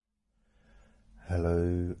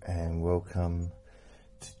Hello and welcome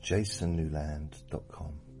to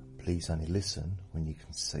jasonnewland.com. Please only listen when you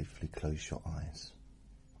can safely close your eyes.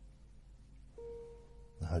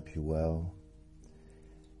 I hope you're well.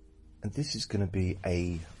 And this is going to be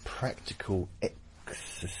a practical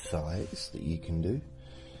exercise that you can do,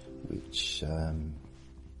 which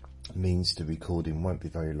means the recording won't be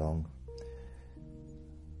very long.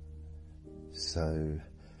 So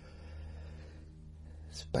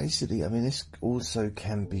basically, this also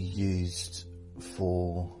can be used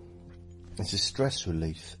for, it's a stress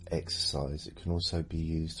relief exercise. It can also be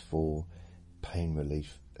used for pain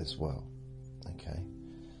relief as well, okay?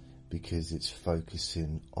 Because it's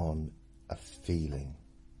focusing on a feeling,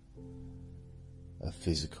 a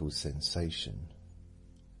physical sensation.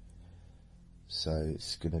 So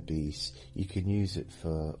it's going to be, you can use it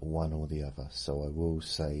for one or the other. So I will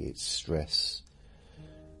say it's stress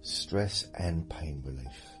and pain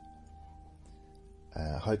relief.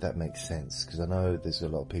 I hope that makes sense, because I know there's a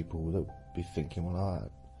lot of people that will be thinking, well, I'm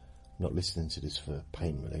not listening to this for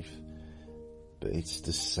pain relief, but it's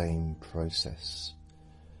the same process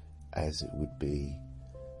as it would be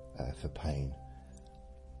for pain.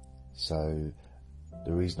 So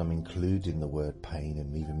the reason I'm including the word pain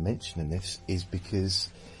and even mentioning this is because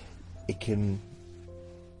it can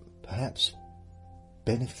perhaps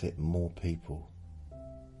benefit more people.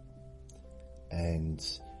 And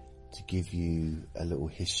to give you a little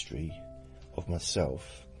history of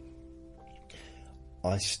myself,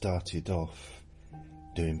 I started off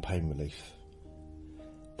doing pain relief.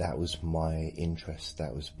 That was my interest.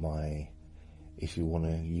 That was my, if you want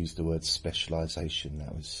to use the word specialisation,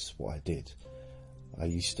 that was what I did. I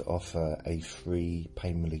used to offer a free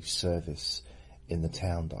pain relief service in the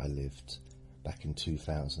town that I lived back in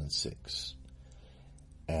 2006.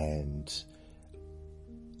 And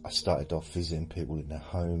I started off visiting people in their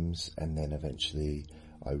homes, and then eventually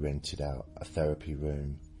I rented out a therapy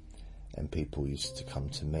room and people used to come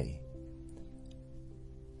to me.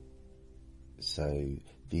 So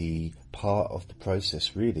the part of the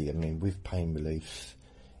process really, with pain relief,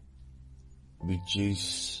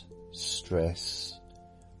 reduce stress,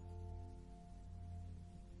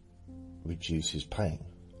 reduces pain.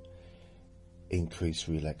 Increase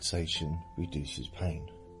relaxation, reduces pain.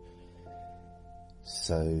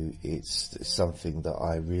 So it's something that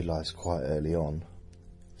I realised quite early on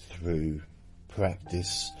through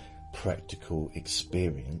practice, practical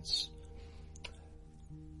experience,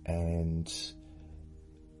 and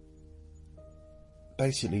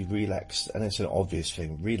basically and it's an obvious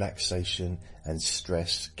thing, relaxation and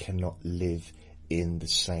stress cannot live in the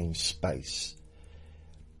same space.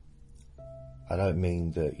 I don't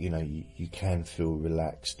mean that, you can feel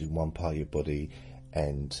relaxed in one part of your body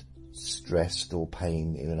and stressed or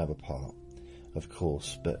pain in another part, of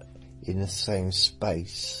course, but in the same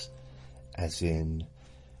space, as in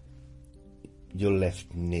your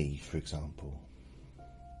left knee, for example.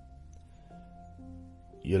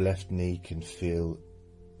 Your left knee can feel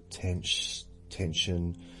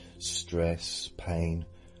tension, stress, pain,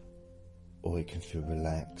 or it can feel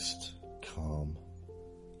relaxed, calm,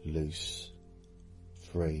 loose,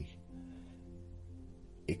 free.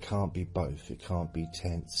 It can't be both. It can't be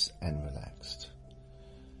tense and relaxed.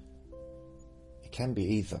 It can be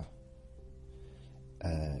either.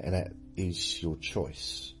 And that is your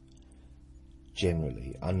choice.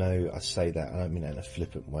 Generally. I know I say that, I don't mean that in a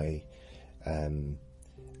flippant way.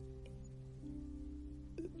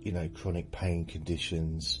 Chronic pain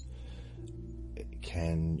conditions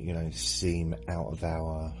can, seem out of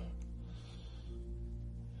our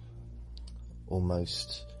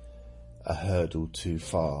almost a hurdle too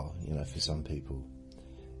far, for some people.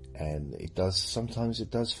 And sometimes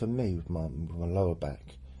it does for me with my lower back.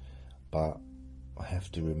 But I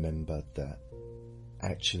have to remember that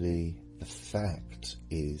actually the fact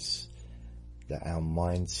is that our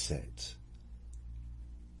mindset,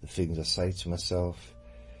 the things I say to myself,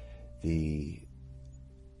 the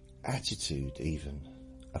attitude even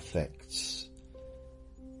affects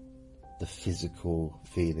the physical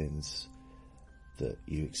feelings that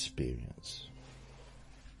you experience.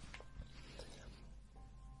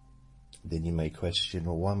 Then you may question,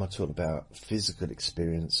 well, why am I talking about physical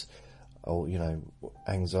experience? Or,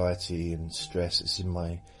 anxiety and stress, it's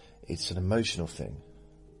an emotional thing,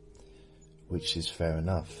 which is fair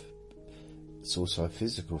enough. It's also a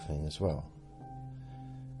physical thing as well.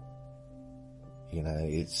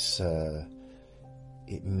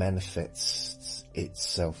 It manifests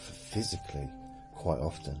itself physically quite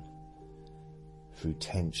often through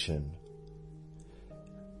tension,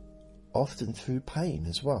 often through pain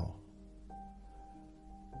as well.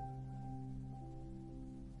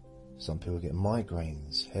 Some people get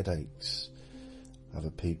migraines, headaches. Other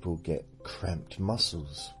people get cramped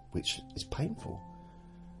muscles, which is painful.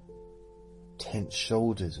 Tense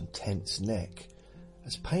shoulders and tense neck.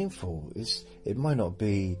 It's painful. It might not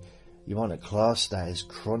be, you might not class that as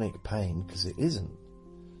chronic pain, because it isn't.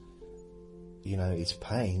 You know, it's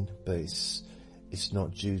pain, but it's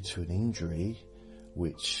not due to an injury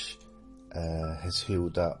which has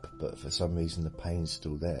healed up, but for some reason the pain's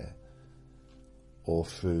still there. Or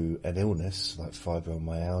through an illness like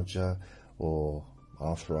fibromyalgia or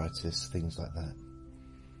arthritis, things like that.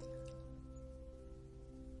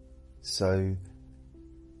 So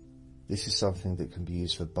this is something that can be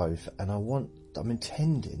used for both, and I'm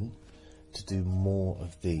intending to do more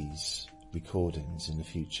of these recordings in the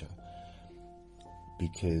future,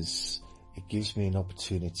 because it gives me an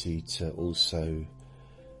opportunity to also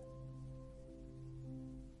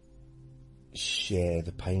share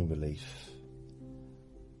the pain relief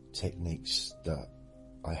techniques that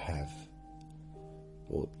I have,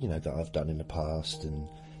 or that I've done in the past, and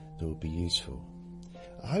that will be useful.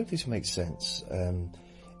 I hope this makes sense.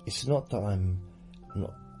 It's not that I'm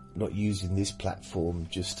not using this platform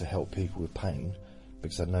just to help people with pain,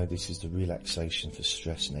 because I know this is the relaxation for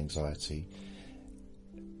stress and anxiety,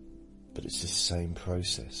 but it's the same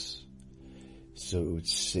process. So it would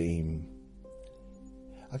seem,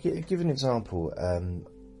 I'll give an example.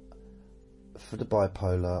 For the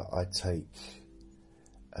bipolar, I take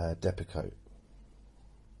Depakote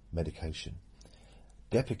medication.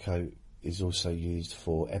 Depakote is also used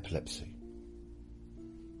for epilepsy.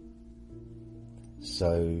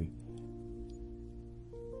 So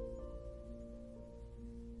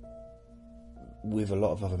with a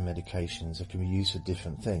lot of other medications, they can be used for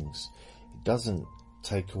different things. It doesn't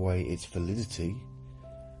take away its validity.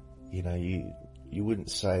 You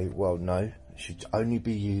wouldn't say, well, no, it should only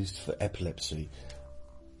be used for epilepsy.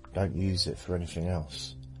 Don't use it for anything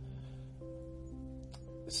else.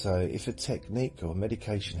 So if a technique or a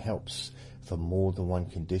medication helps for more than one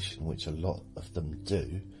condition, which a lot of them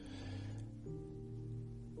do,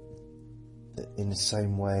 in the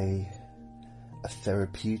same way, a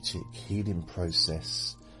therapeutic healing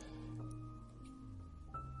process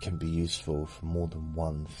can be useful for more than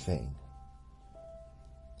one thing.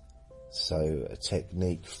 So a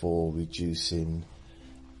technique for reducing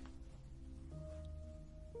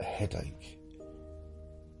a headache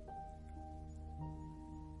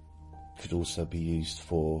could also be used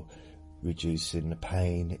for reducing the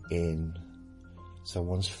pain in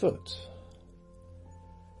someone's foot.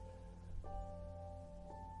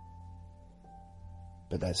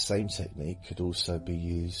 But that same technique could also be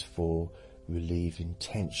used for relieving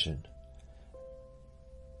tension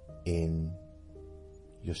in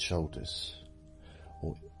your shoulders,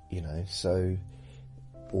 or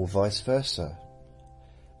or vice versa.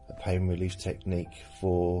 A pain relief technique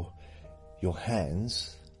for your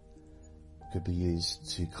hands could be used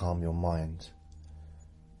to calm your mind.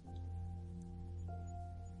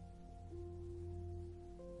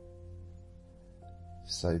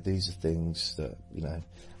 So these are things that,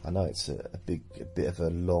 I know it's a bit of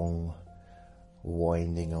a long,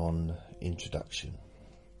 winding on introduction.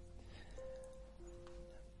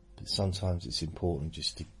 But sometimes it's important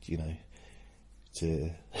just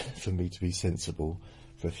to for me to be sensible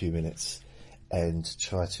for a few minutes and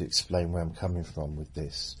try to explain where I'm coming from with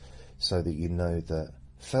this, so that you know that,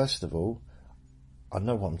 first of all, I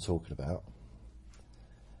know what I'm talking about.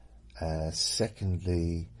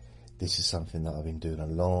 Secondly, this is something that I've been doing a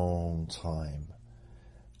long time,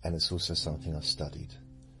 and it's also something I've studied.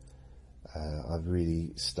 I've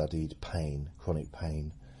really studied pain, chronic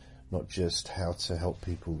pain, not just how to help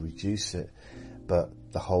people reduce it, but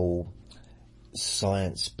the whole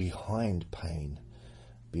science behind pain,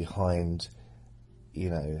 behind,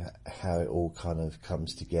 how it all kind of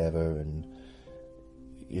comes together, and,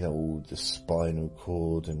 all the spinal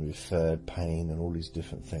cord and referred pain and all these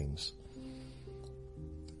different things.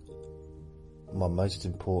 My most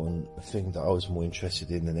important thing that I was more interested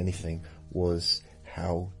in than anything was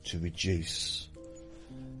how to reduce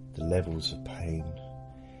the levels of pain.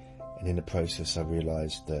 And in the process, I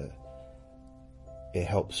realised that it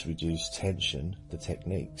helps reduce tension. The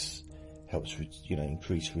techniques helps,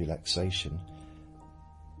 increase relaxation.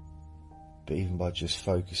 But even by just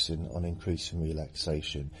focusing on increasing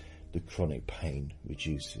relaxation, the chronic pain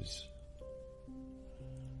reduces.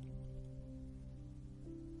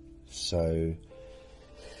 So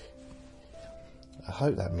I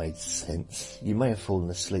hope that made sense. You may have fallen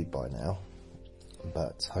asleep by now,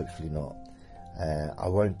 but hopefully not. I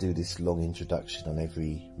won't do this long introduction on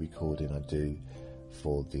every recording I do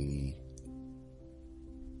for the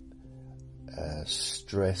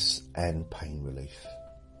stress and pain relief.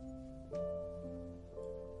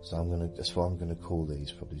 So that's what I'm gonna call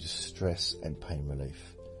these, probably just stress and pain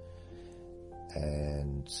relief,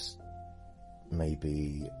 and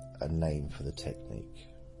maybe a name for the technique.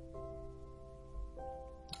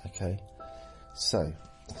 Okay, so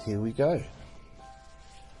here we go.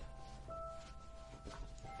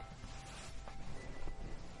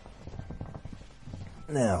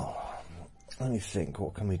 Now, let me think,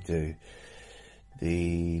 what can we do?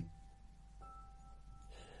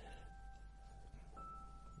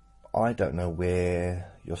 I don't know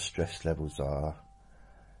where your stress levels are,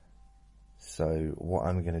 so what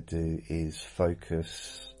I'm going to do is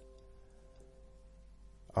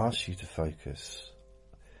ask you to focus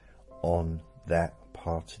on that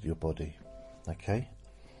part of your body, okay?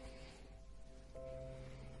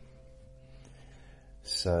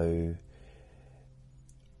 So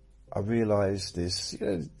I realise this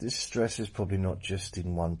stress is probably not just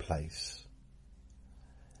in one place,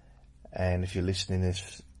 and if you're listening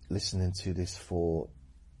to this for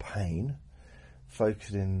pain,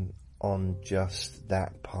 focusing on just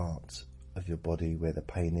that part of your body where the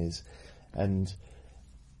pain is, and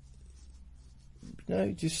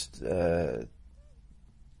just there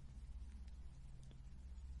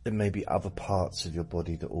may be other parts of your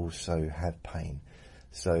body that also have pain.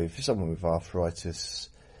 So for someone with arthritis,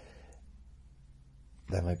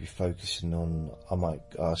 they may be focusing on, I might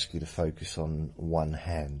ask you to focus on one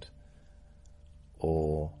hand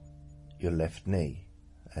or your left knee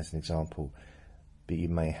as an example, but you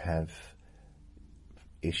may have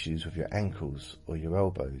issues with your ankles or your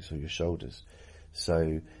elbows or your shoulders.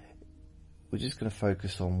 So we're just going to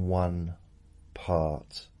focus on one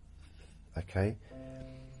part, okay?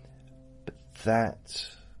 But that,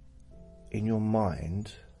 in your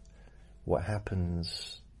mind, what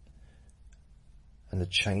happens and the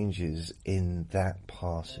changes in that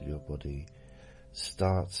part of your body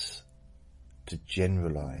starts to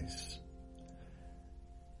generalize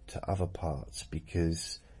to other parts,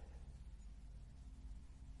 because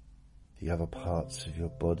the other parts of your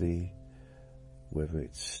body, whether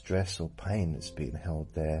it's stress or pain that's being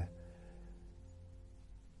held there,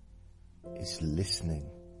 is listening.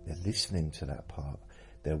 They're listening to that part.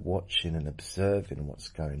 They're watching and observing what's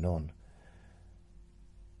going on,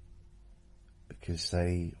 because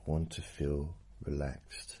they want to feel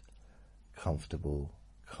relaxed, comfortable,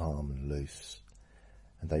 calm and loose.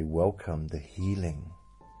 And they welcome the healing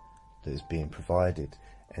that is being provided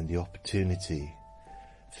and the opportunity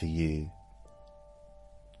for you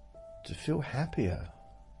to feel happier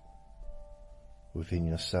within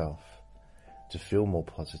yourself, to feel more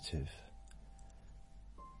positive.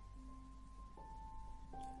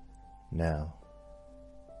 Now,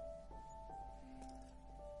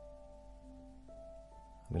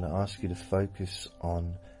 I'm going to ask you to focus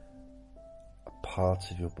on a part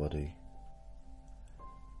of your body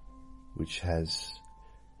which has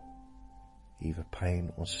either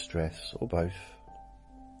pain or stress or both.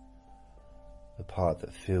 The part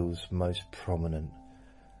that feels most prominent,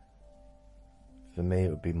 for me it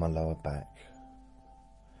would be my lower back.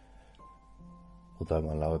 Although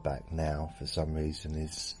my lower back now, for some reason,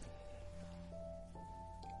 is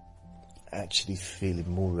actually feeling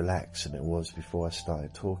more relaxed than it was before I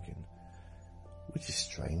started talking, which is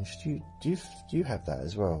strange. Do you have that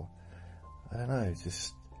as well? I don't know,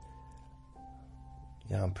 just,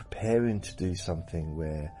 I'm preparing to do something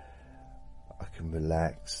where I can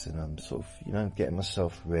relax, and I'm sort of, getting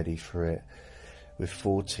myself ready for it. We're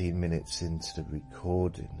 14 minutes into the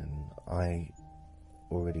recording and I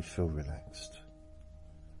already feel relaxed.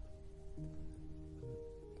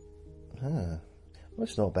 Well,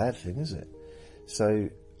 it's not a bad thing, is it? So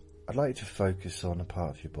I'd like you to focus on a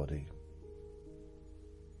part of your body,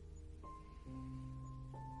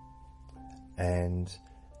 and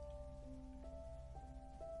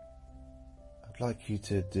I'd like you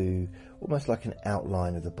to do almost like an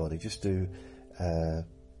outline of the body. Just do in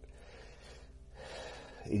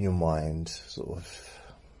your mind, sort of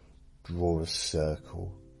draw a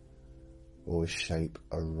circle or a shape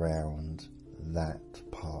around that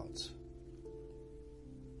part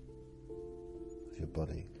of your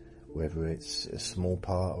body, whether it's a small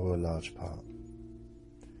part or a large part.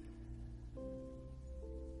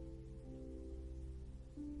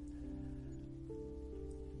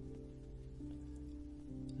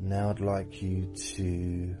 Now I'd like you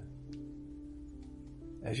to,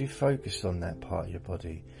 as you focus on that part of your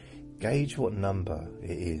body, gauge what number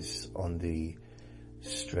it is on the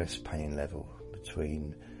stress pain level,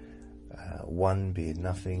 between 1 being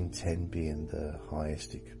nothing, 10 being the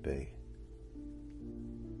highest it could be.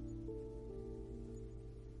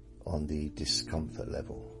 on the discomfort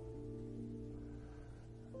level.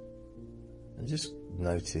 And just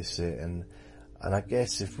notice it, and I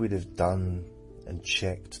guess if we'd have done and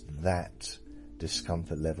checked that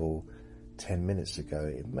discomfort level 10 minutes ago,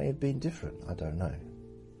 it may have been different, I don't know.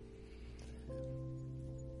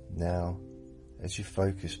 Now, as you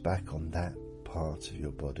focus back on that part of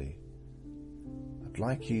your body, I'd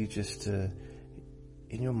like you just to,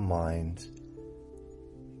 in your mind,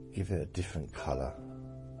 give it a different colour.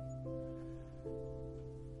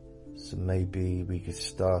 So maybe we could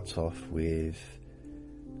start off with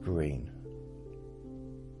green.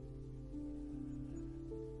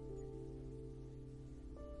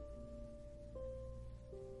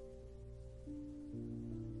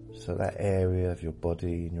 So that area of your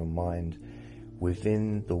body and your mind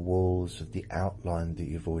within the walls of the outline that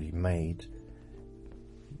you've already made,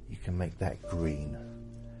 you can make that green.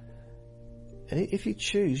 And if you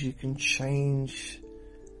choose, you can change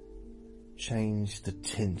the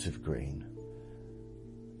tint of green.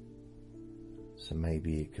 So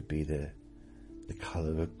maybe it could be the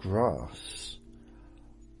colour of grass.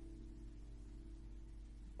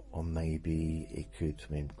 Or maybe it could,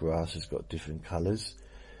 grass has got different colours.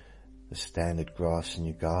 The standard grass in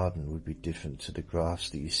your garden would be different to the grass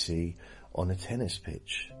that you see on a tennis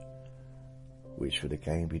pitch, which would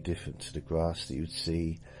again be different to the grass that you would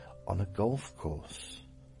see on a golf course.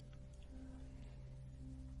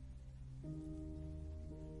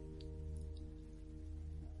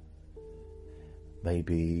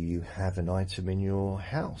 Maybe you have an item in your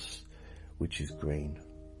house which is green.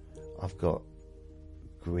 I've got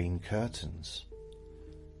green curtains.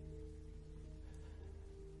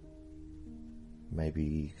 Maybe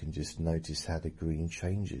you can just notice how the green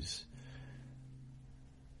changes.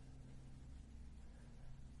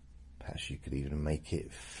 Perhaps you could even make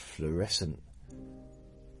it fluorescent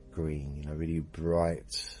green, really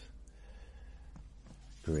bright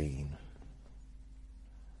green.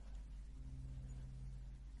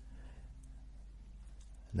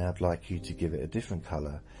 Now I'd like you to give it a different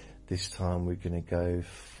colour. This time we're going to go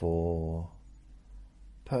for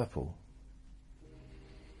purple.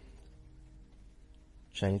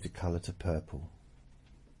 Change the colour to purple.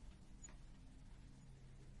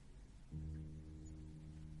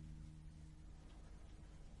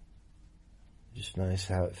 Just notice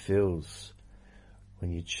how it feels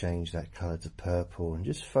when you change that colour to purple, and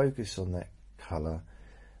just focus on that colour.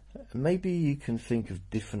 Maybe you can think of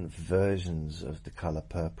different versions of the colour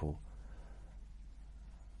purple.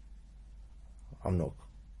 I'm not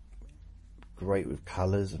great with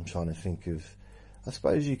colours. I'm trying to think of, I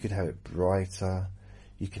suppose you could have it brighter,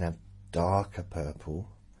 you can have darker purple,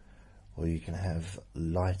 or you can have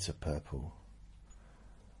lighter purple.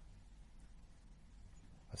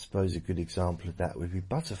 I suppose a good example of that would be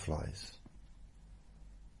butterflies.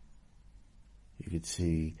 You could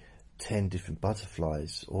see 10 different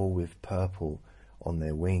butterflies, all with purple on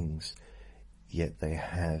their wings, yet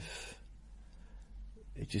it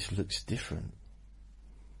just looks different.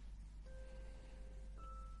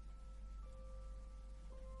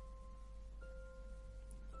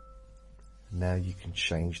 Now you can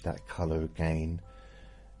change that colour again.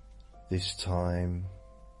 This time,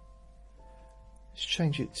 let's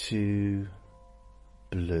change it to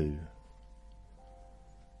blue.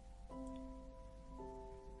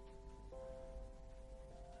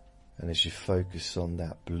 And as you focus on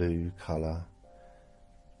that blue colour,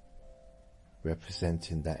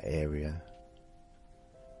 representing that area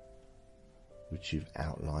which you've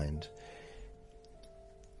outlined,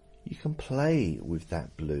 you can play with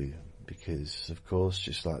that blue, because of course,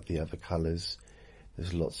 just like the other colours,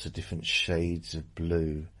 there's lots of different shades of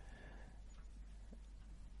blue.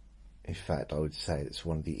 In fact, I would say it's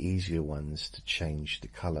one of the easier ones to change the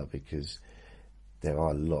colour, because there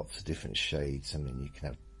are lots of different shades. You can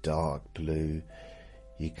have dark blue,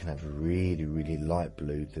 you can have really, really light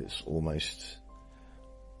blue that's almost,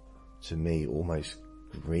 to me, almost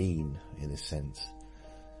green in a sense.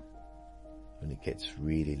 When it gets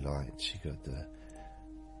really light, you got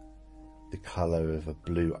the colour of a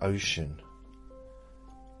blue ocean,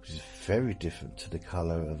 which is very different to the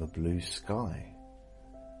colour of a blue sky.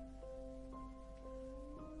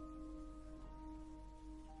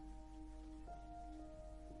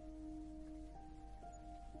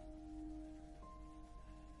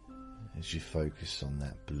 As you focus on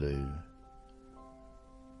that blue,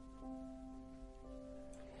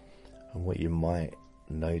 and what you might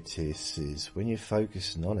notice is when you're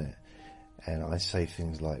focusing on it, and I say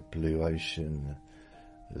things like blue ocean,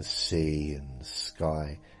 the sea and the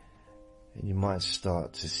sky, and you might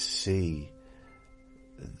start to see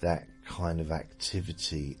that kind of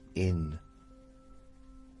activity in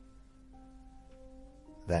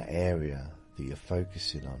that area that you're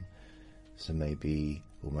focusing on. So maybe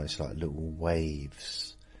almost like little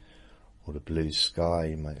waves, or the blue sky,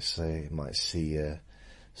 you might see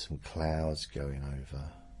some clouds going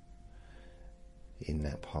over in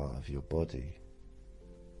that part of your body.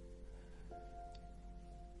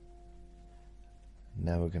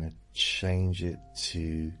 Now we're going to change it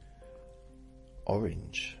to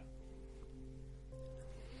orange.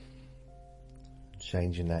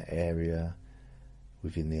 Changing that area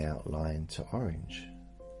within the outline to orange.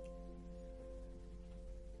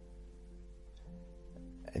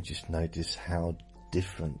 And just notice how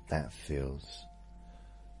different that feels.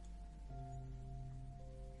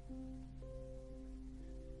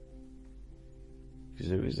 Because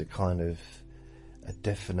there is a kind of a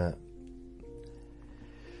definite,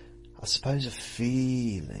 I suppose, a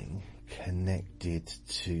feeling connected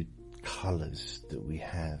to colours that we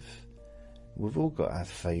have. We've all got our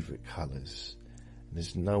favourite colours.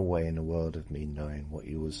 There's no way in the world of me knowing what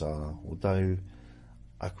yours are, although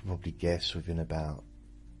I could probably guess within about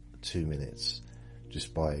 2 minutes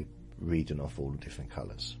just by reading off all the different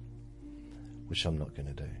colours, which I'm not going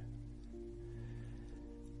to do.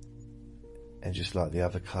 And just like the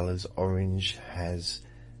other colours, orange has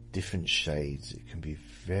different shades. It can be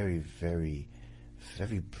very, very,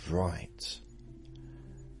 very bright.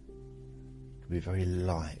 It can be very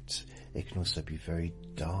light. It can also be very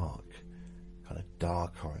dark, kind of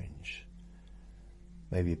dark orange.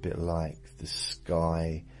 Maybe a bit like the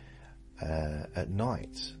sky at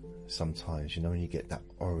night. Sometimes, you know, when you get that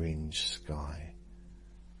orange sky,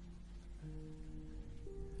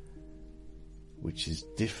 which is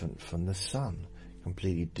different from the sun,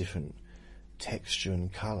 completely different texture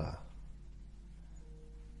and colour.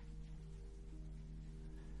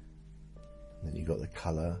 And then you've got the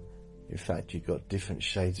colour, in fact you've got different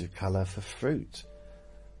shades of colour for fruit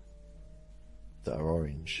that are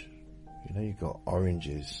orange. You know, you've got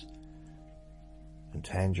oranges and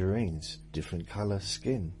tangerines, different colour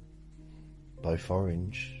skin, both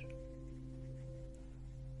orange.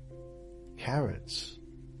 Carrots,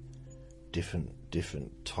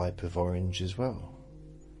 different type of orange as well.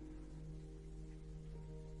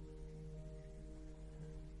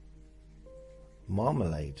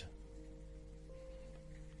 Marmalade,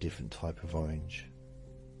 different type of orange.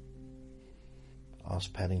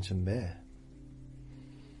 Ask Paddington Bear.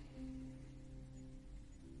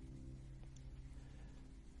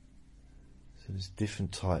 So there's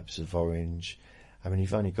different types of orange. I mean,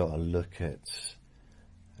 you've only got to look at,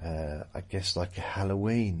 I guess, like a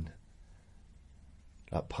Halloween,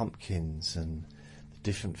 like pumpkins and the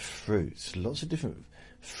different fruits. Lots of different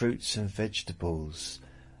fruits and vegetables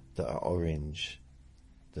that are orange,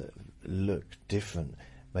 that look different.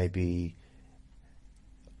 Maybe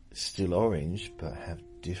still orange, but have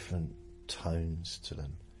different tones to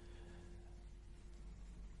them.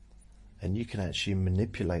 And you can actually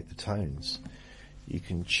manipulate the tones. You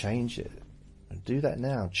can change it. And do that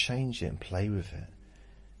now. Change it and play with it.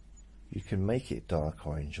 You can make it dark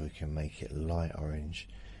orange, or you can make it light orange.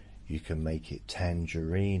 You can make it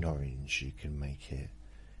tangerine orange. You can make it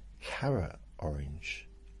carrot orange.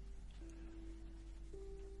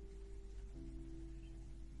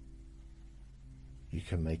 You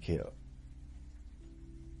can make it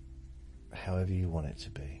however you want it to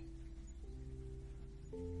be.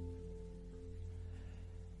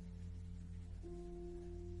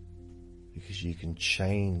 Because you can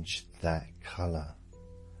change that colour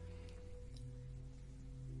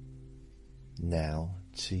now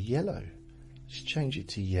to yellow. Just change it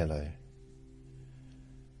to yellow.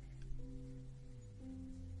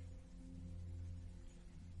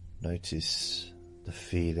 Notice the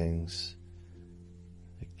feelings.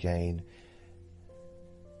 Again,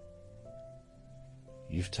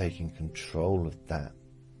 you've taken control of that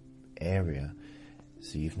area,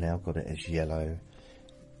 so you've now got it as yellow.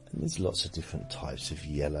 And there's lots of different types of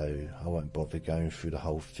yellow. I won't bother going through the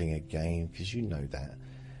whole thing again, because you know that.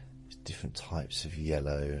 There's different types of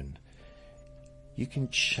yellow, and you can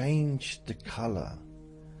change the colour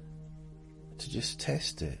to just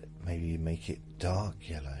test it. Maybe you make it dark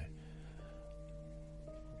yellow,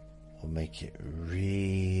 or make it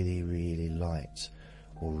really, really light,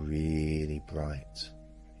 or really bright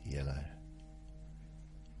yellow.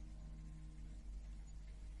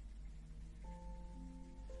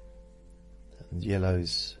 And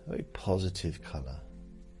yellow's a very positive colour,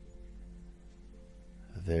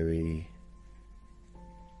 a very,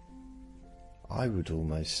 I would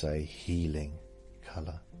almost say, healing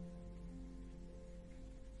colour.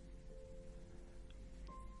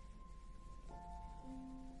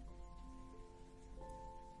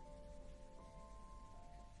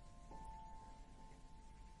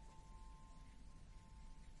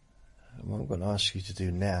 going to ask you to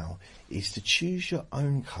do now is to choose your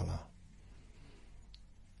own colour.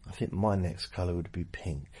 I think my next colour would be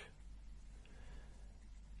pink.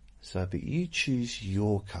 So, but you choose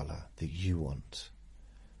your colour that you want.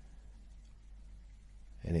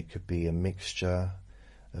 And it could be a mixture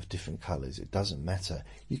of different colours. It doesn't matter.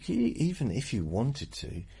 You can, even if you wanted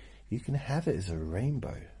to, you can have it as a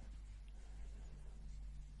rainbow.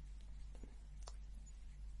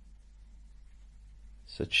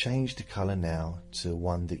 So change the colour now to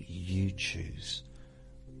one that you choose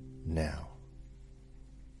now.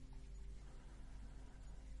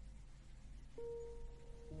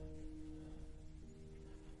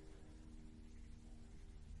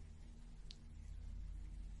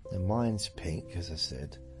 And mine's pink, as I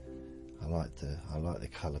said. I like the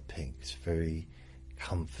colour pink. It's very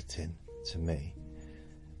comforting to me.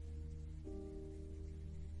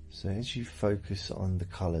 So as you focus on the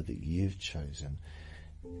colour that you've chosen,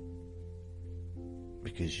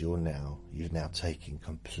 because you've now taken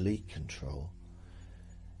complete control.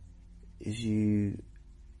 You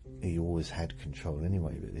always had control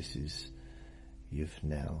anyway, but you've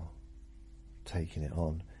now taken it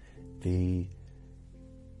on. The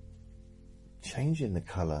changing the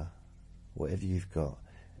colour, whatever you've got,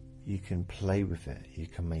 you can play with it. You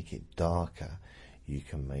can make it darker. You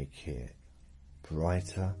can make it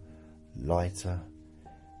brighter, lighter.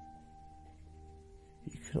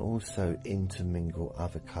 You can also intermingle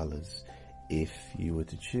other colours if you were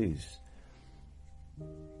to choose.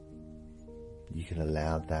 You can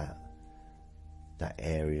allow that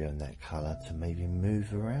area and that colour to maybe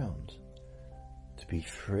move around, to be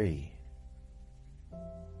free.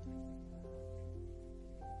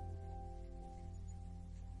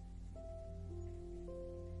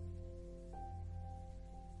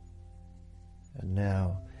 And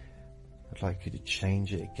now I'd like you to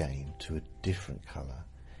change it again to a different colour.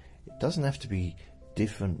 It doesn't have to be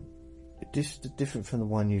different, just different from the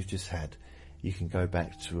one you've just had. You can go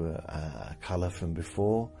back to a colour from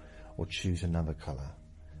before or choose another colour.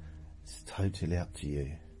 It's totally up to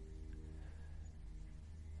you.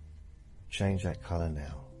 Change that colour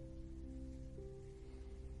now.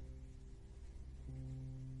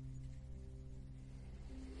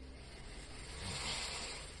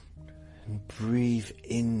 And breathe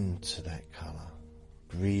into that colour.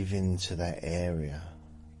 Breathe into that area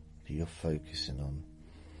that you're focusing on.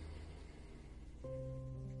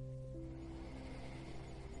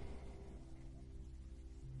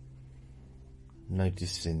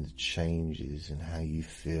 Noticing the changes in how you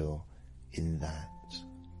feel in that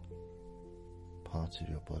part of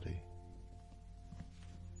your body.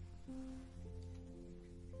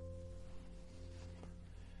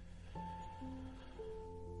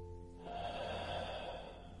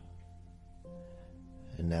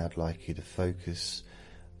 And now I'd like you to focus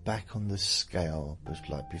back on the scale, just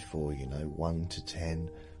like before, 1 to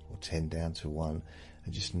 10 or 10 down to 1,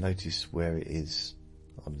 and just notice where it is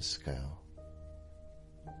on the scale.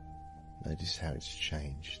 Notice how it's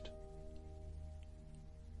changed.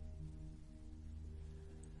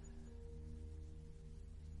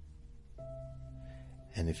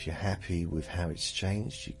 And if you're happy with how it's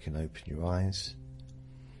changed, you can open your eyes.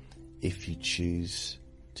 If you choose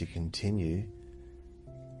to continue,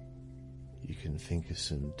 you can think of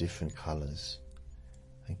some different colours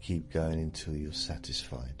and keep going until you're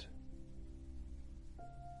satisfied.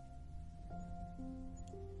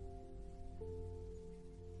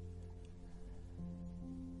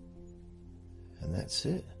 And that's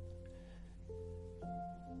it.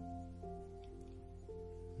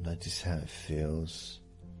 Notice how it feels.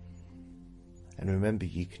 And remember,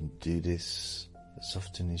 you can do this as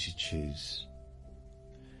often as you choose.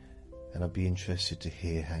 And I'll be interested to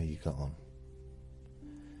hear how you got on.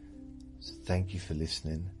 So thank you for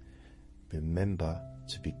listening. Remember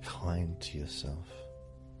to be kind to yourself,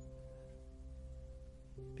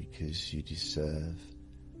 because you deserve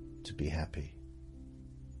to be happy.